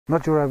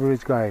Not your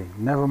average guy,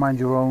 never mind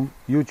your own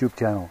YouTube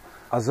channel.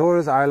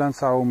 Azores Island,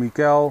 São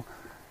Miguel,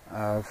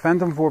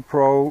 Phantom 4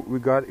 Pro we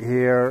got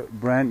here,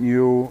 brand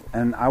new.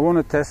 And I want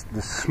to test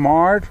the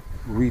smart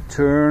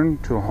return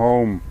to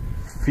home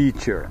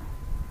feature.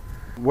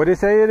 What they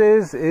say it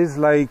is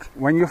like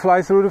when you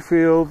fly through the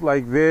field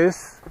like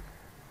this,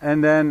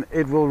 and then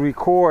it will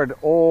record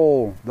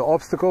all the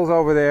obstacles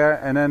over there,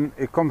 and then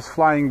it comes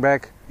flying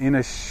back in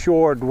a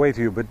short way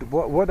to you. But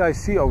what I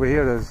see over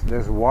here,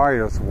 there's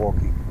wires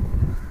walking.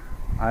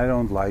 I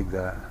don't like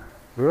that.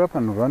 We're up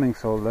and running,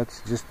 so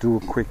let's just do a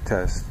quick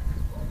test.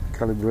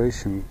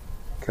 Calibration,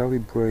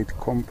 calibrate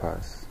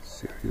compass.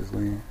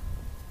 Seriously?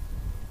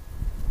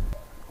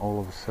 All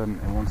of a sudden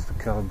it wants to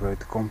calibrate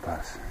the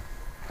compass.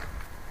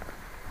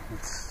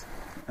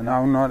 And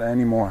now not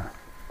anymore.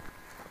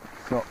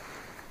 So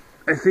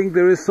I think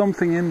there is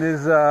something in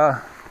this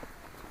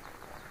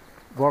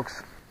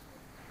box.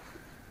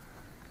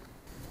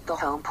 The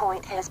home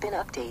point has been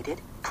updated.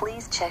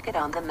 Please check it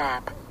on the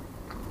map.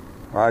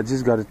 I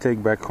just got to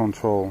take back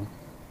control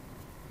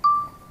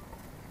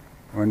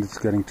when it's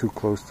getting too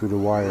close to the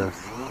wires.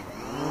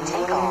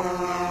 Take off.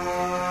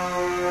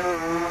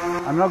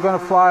 I'm not going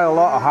to fly a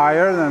lot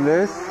higher than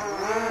this,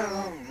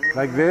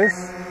 like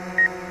this,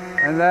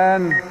 and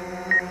then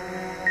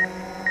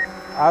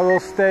I will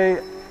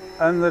stay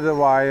under the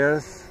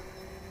wires.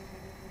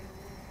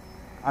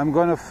 I'm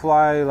going to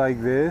fly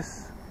like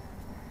this.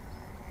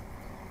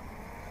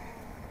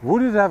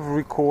 Would it have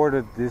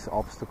recorded this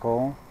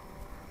obstacle?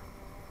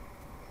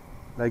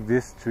 Like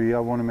this tree, I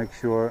want to make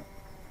sure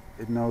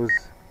it knows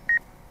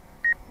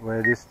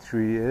where this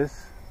tree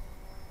is.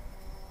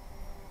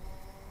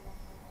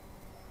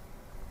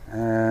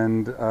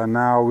 And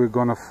now we're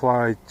gonna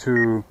fly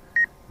to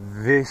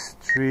this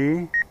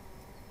tree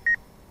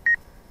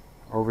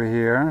over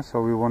here.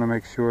 So we want to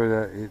make sure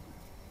that it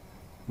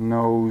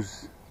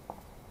knows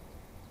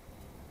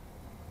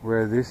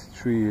where this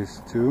tree is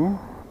too.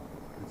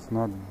 It's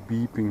not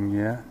beeping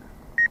yet.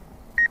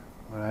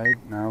 Alright,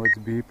 now it's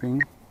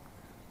beeping.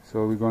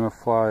 So we're gonna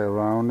fly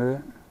around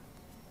it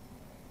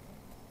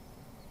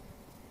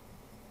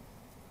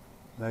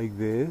like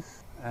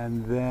this,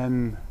 and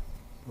then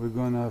we're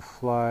gonna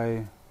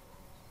fly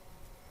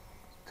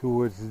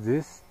towards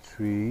this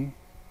tree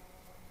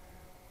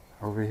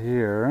over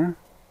here.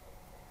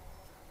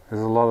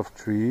 There's a lot of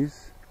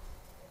trees.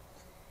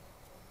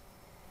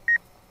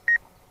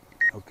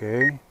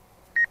 Okay,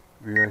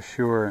 we are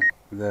sure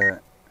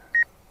that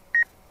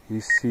he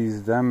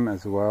sees them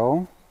as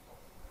well,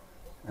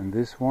 and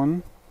this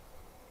one.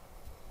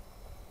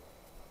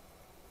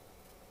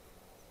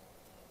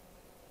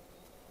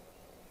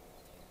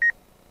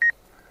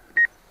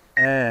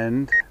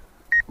 And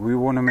we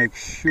want to make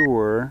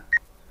sure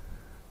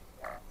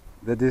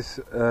that this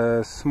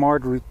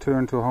smart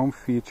return to home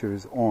feature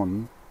is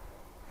on,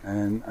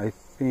 and I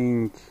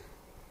think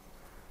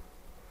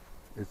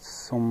it's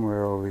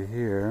somewhere over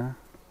here.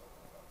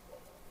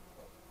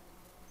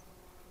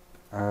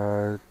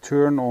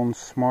 Turn on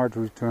smart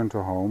return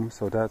to home,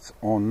 so that's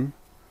on.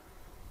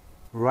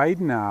 Right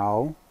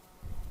now,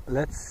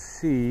 let's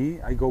see,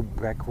 I go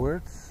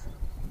backwards.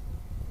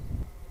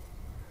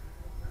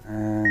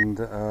 And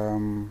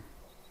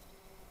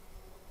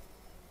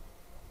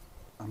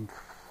I'm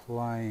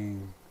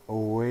flying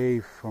away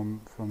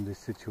from this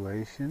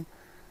situation.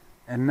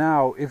 And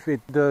now if it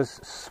does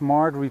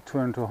smart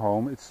return to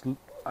home,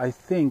 I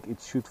think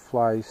it should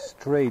fly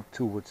straight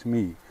towards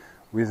me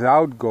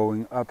without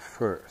going up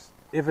first.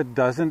 If it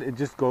doesn't, it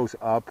just goes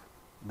up.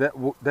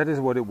 That is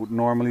what it would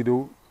normally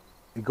do.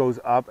 It goes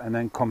up and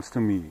then comes to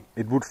me.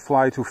 It would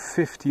fly to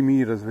 50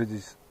 meters, which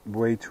is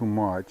way too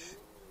much.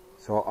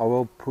 So I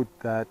will put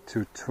that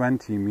to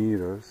 20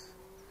 meters.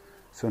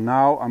 So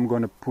now I'm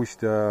going to push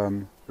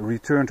the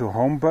return to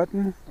home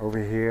button over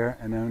here,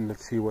 and then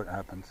let's see what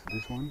happens.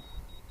 This one.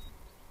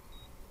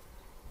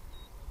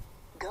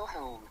 Go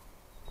home.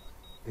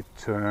 It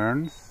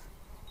turns.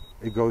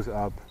 It goes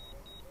up.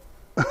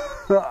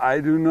 I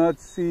do not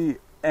see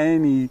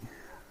any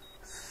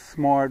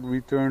smart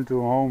return to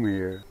home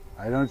here.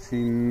 I don't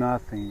see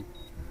nothing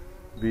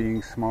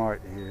being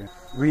smart here.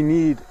 We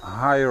need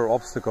higher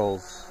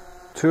obstacles.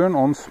 Turn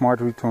on smart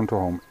return to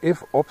home.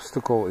 If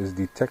obstacle is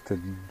detected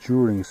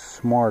during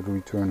smart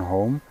return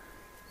home,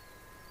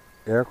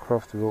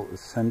 aircraft will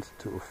ascend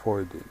to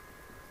avoid it.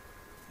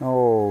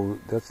 No,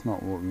 that's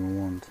not what we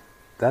want.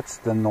 That's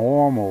the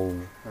normal.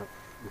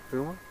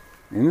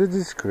 In the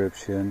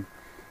description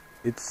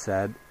it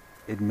said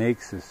it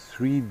makes a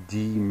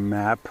 3D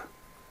map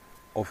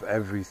of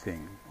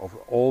everything, of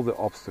all the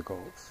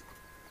obstacles.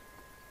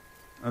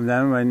 And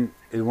then when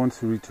it wants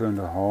to return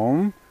to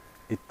home,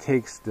 it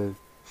takes the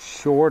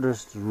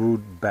shortest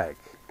route back.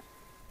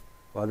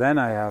 Well, then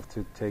I have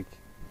to take,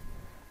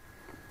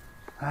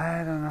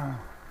 I don't know.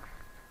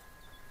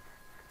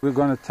 We're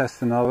going to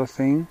test another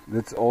thing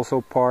that's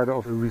also part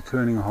of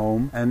returning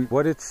home. And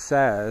what it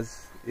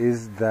says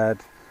is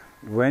that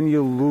when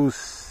you lose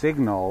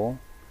signal,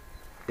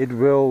 it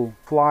will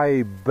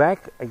fly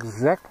back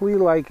exactly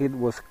like it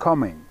was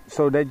coming,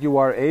 so that you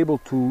are able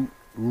to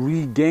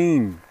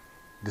regain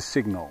the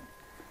signal,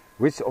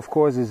 which of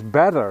course is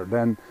better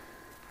than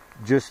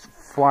just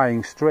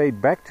flying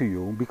straight back to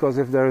you, because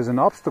if there is an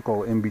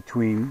obstacle in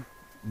between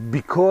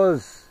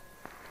because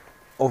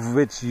of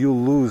which you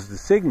lose the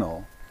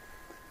signal,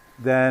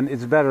 then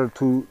it's better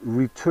to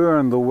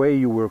return the way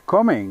you were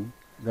coming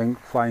than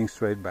flying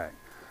straight back.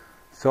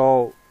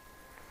 So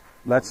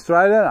let's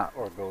try that out.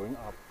 Or going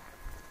up.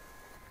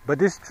 But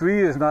this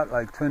tree is not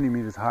like 20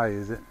 meters high,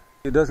 is it?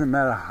 It doesn't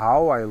matter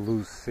how I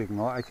lose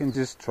signal, I can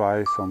just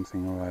try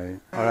something, right?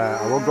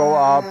 Alright, I will go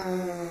up,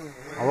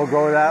 I will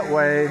go that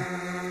way,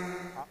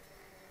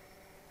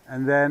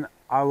 and then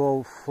I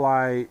will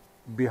fly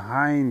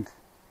behind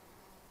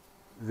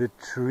the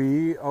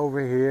tree over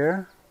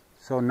here.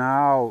 So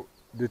now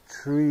the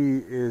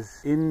tree is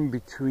in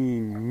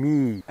between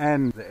me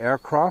and the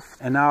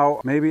aircraft, and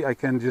now maybe I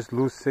can just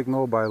lose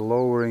signal by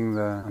lowering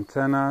the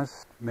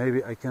antennas.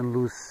 Maybe I can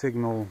lose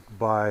signal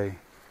by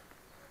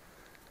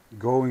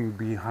going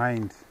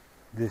behind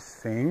this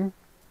thing.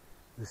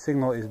 The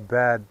signal is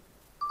bad.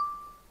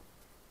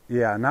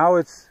 Yeah, now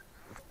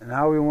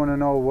we want to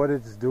know what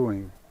it's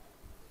doing.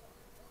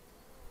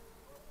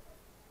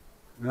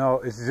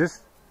 No, it's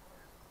just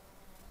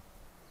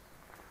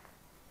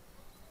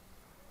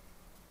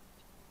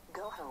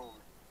Go home.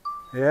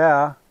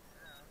 yeah.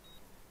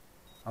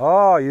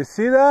 Oh, you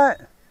see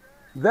that?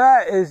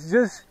 That is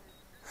just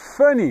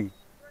funny.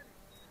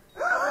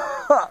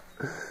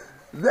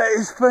 That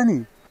is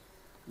funny.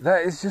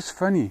 That is just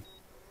funny.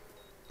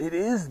 It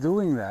is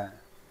doing that.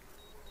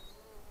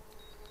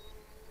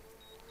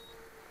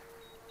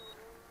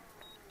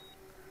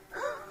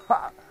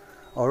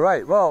 All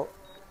right, well,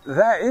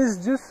 that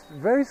is just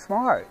very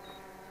smart.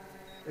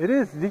 It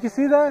is. Did you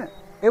see that?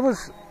 It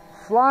was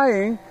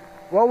flying.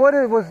 Well, what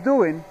it was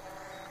doing,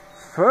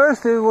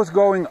 first it was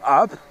going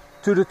up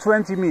to the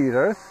 20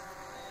 meters,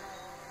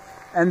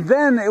 and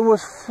then it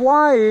was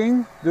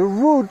flying the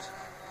route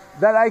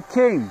that I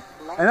came.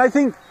 And I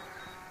think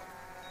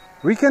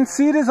we can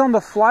see this on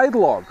the flight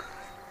log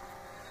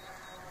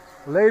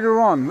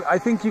later on. I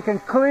think you can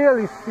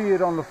clearly see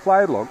it on the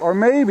flight log, or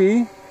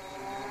maybe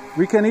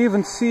we can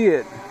even see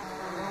it.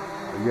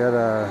 I get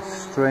a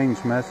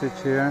strange message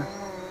here.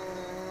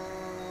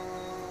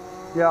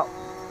 Yeah,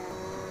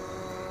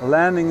 the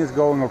landing is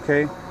going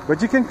okay,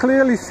 but you can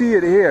clearly see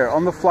it here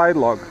on the flight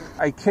log.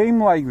 I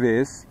came like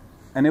this,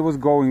 and it was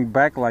going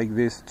back like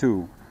this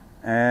too.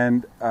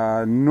 And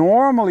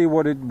normally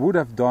what it would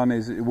have done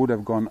is it would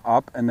have gone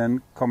up and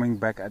then coming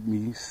back at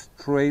me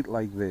straight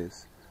like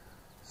this.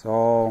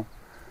 So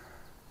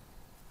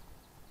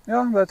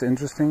yeah, that's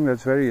interesting.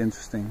 That's very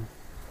interesting.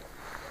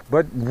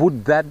 But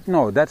would that,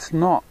 no, that's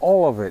not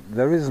all of it.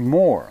 There is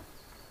more.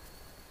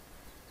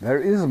 There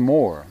is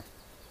more.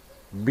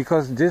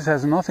 Because this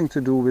has nothing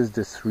to do with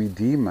the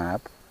 3D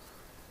map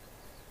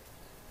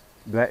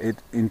that it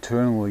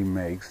internally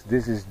makes.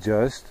 This is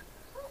just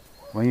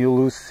when you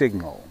lose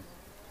signal.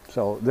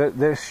 So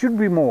there should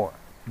be more.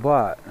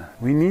 But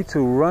we need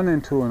to run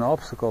into an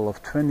obstacle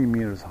of 20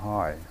 meters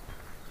high.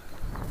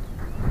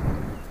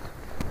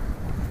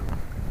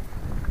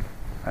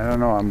 I don't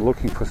know, I'm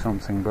looking for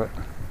something, but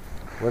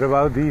what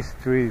about these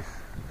trees?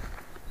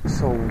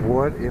 So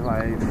what if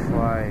I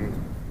fly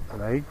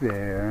like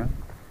there,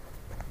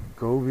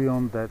 go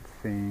beyond that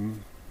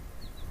thing,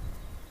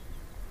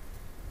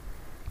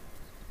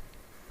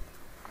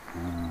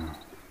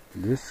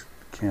 this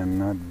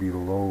cannot be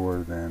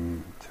lower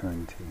than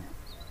 20.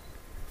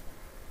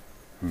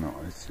 No,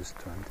 it's just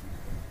 20.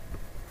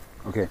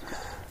 Okay,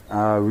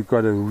 we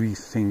gotta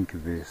rethink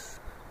this.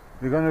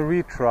 We're gonna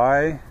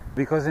retry,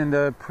 because in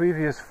the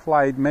previous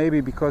flight,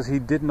 maybe because he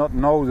did not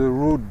know the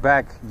route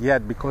back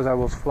yet, because I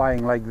was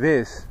flying like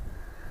this,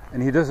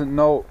 and he doesn't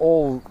know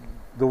all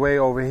the way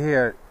over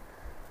here.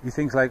 He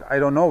thinks like, I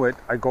don't know it,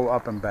 I go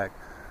up and back.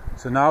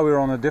 So now we're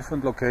on a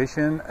different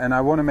location, and I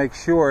want to make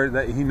sure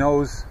that he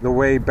knows the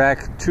way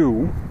back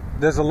too.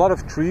 There's a lot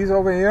of trees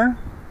over here.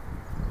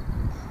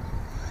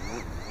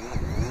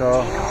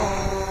 So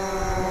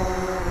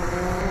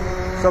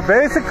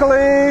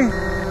basically,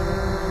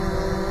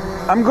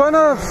 I'm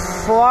gonna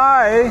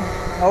fly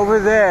over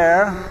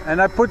there,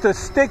 and I put a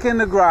stick in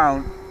the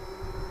ground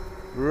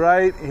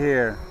right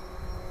here.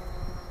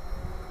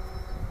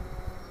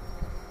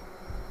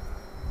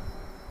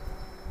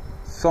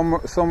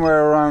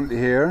 Somewhere around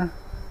here.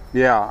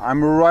 Yeah,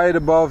 I'm right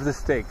above the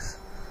sticks.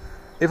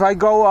 If I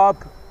go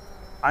up,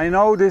 I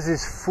know this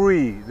is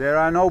free. There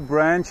are no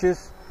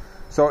branches.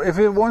 So if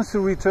it wants to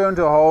return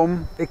to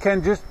home, it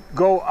can just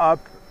go up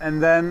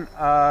and then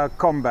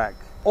come back.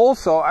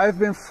 Also, I've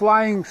been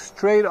flying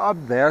straight up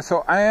there,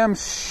 so I am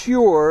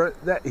sure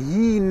that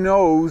he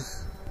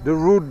knows the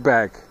route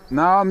back.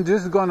 Now I'm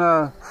just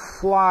gonna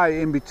fly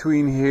in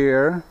between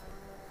here.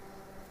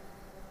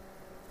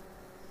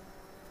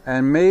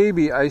 And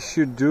maybe I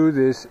should do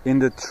this in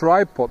the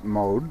tripod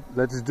mode.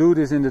 Let's do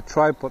this in the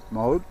tripod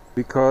mode,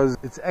 because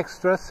it's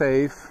extra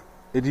safe.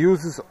 It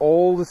uses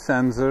all the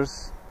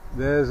sensors.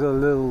 There's a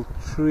little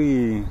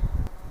tree.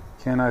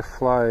 Can I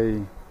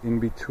fly in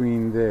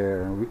between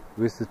there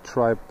with the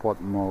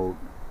tripod mode?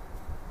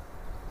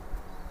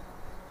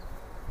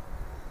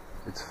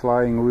 It's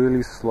flying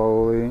really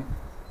slowly.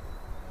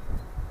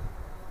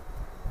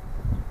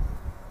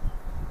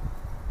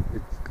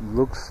 It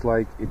looks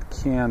like it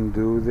can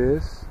do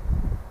this.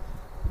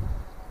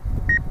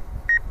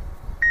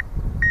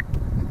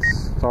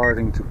 It's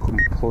starting to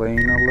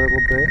complain a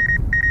little bit.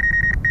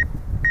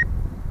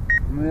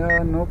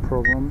 Yeah, no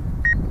problem.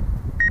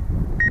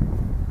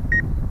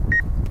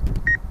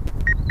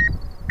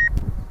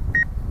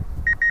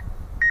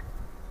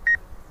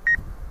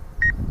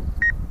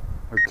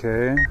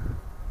 Okay.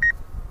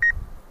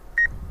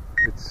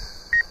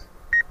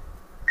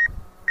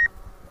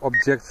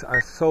 Objects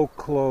are so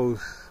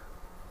close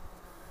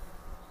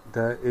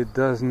that it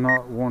does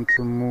not want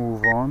to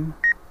move on.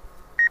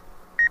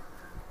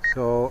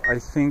 So I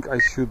think I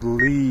should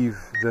leave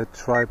the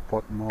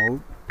tripod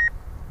mode.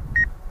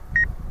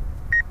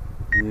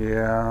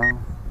 Yeah.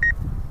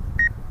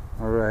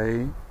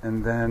 Alright.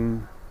 And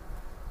then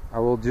I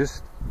will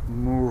just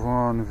move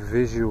on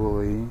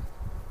visually.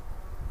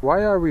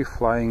 Why are we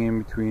flying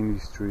in between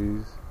these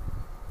trees?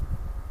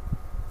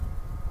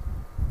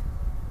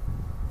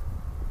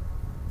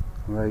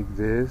 Like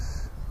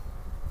this.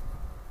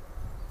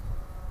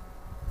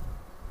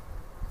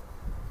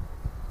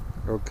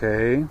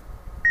 Okay.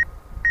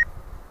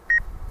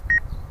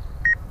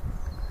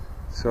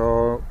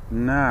 So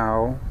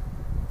now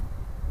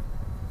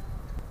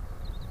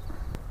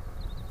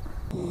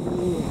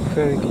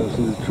very close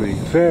to the tree.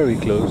 Very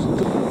close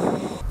to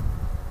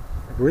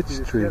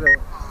which tree?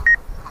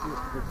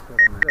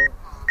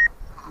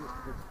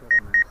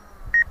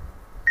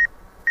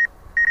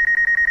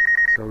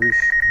 So we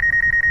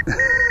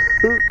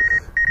so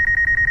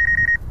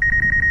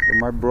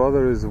my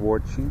brother is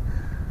watching.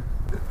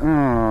 Oh,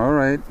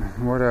 alright,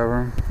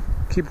 whatever.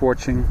 Keep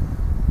watching.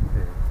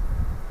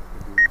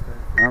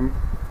 I'm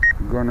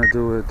gonna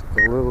do it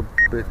a little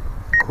bit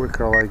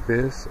quicker like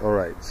this.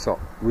 Alright, so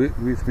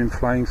we've been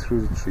flying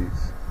through the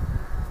trees.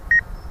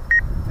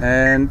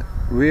 And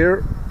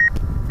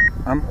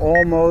I'm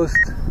almost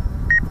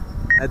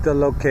at the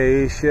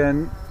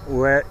location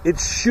where it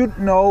should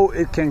know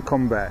it can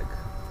come back.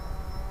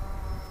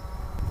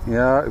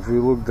 Yeah, if we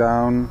look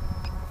down,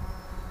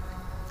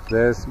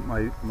 there's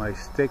my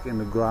stick in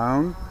the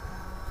ground,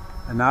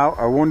 and now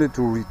I want it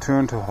to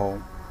return to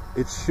home.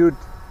 It should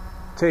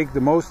take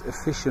the most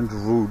efficient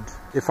route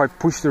if I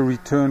push the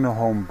return to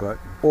home button,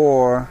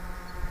 or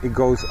it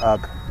goes up.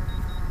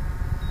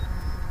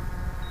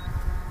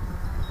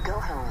 Go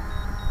home.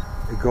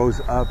 It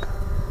goes up.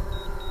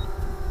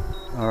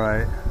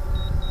 Alright.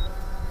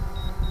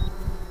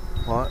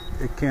 Well,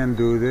 it can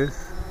do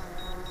this.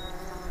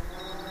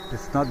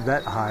 It's not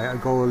that high. I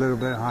go a little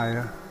bit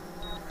higher.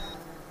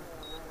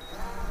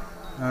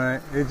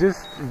 Alright, it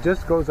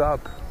just goes up.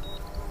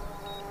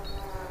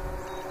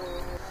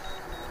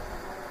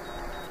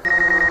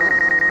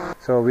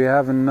 So we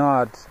have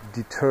not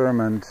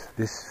determined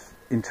this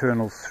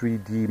internal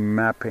 3D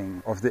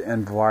mapping of the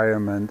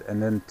environment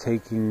and then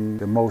taking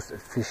the most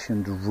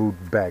efficient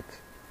route back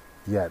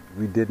yet.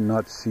 We did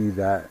not see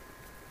that.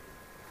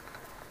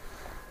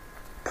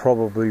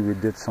 Probably we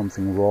did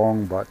something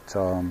wrong, but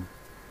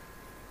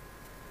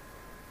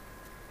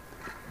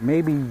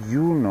maybe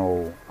you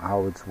know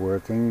how it's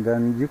working.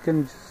 Then you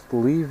can just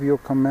leave your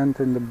comment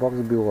in the box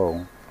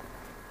below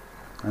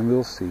and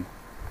we'll see.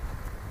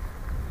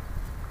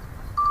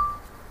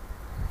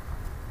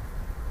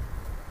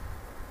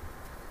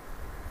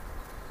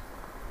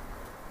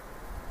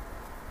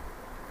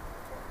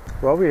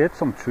 Well, we hit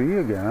some tree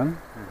again.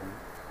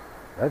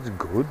 That's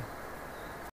good.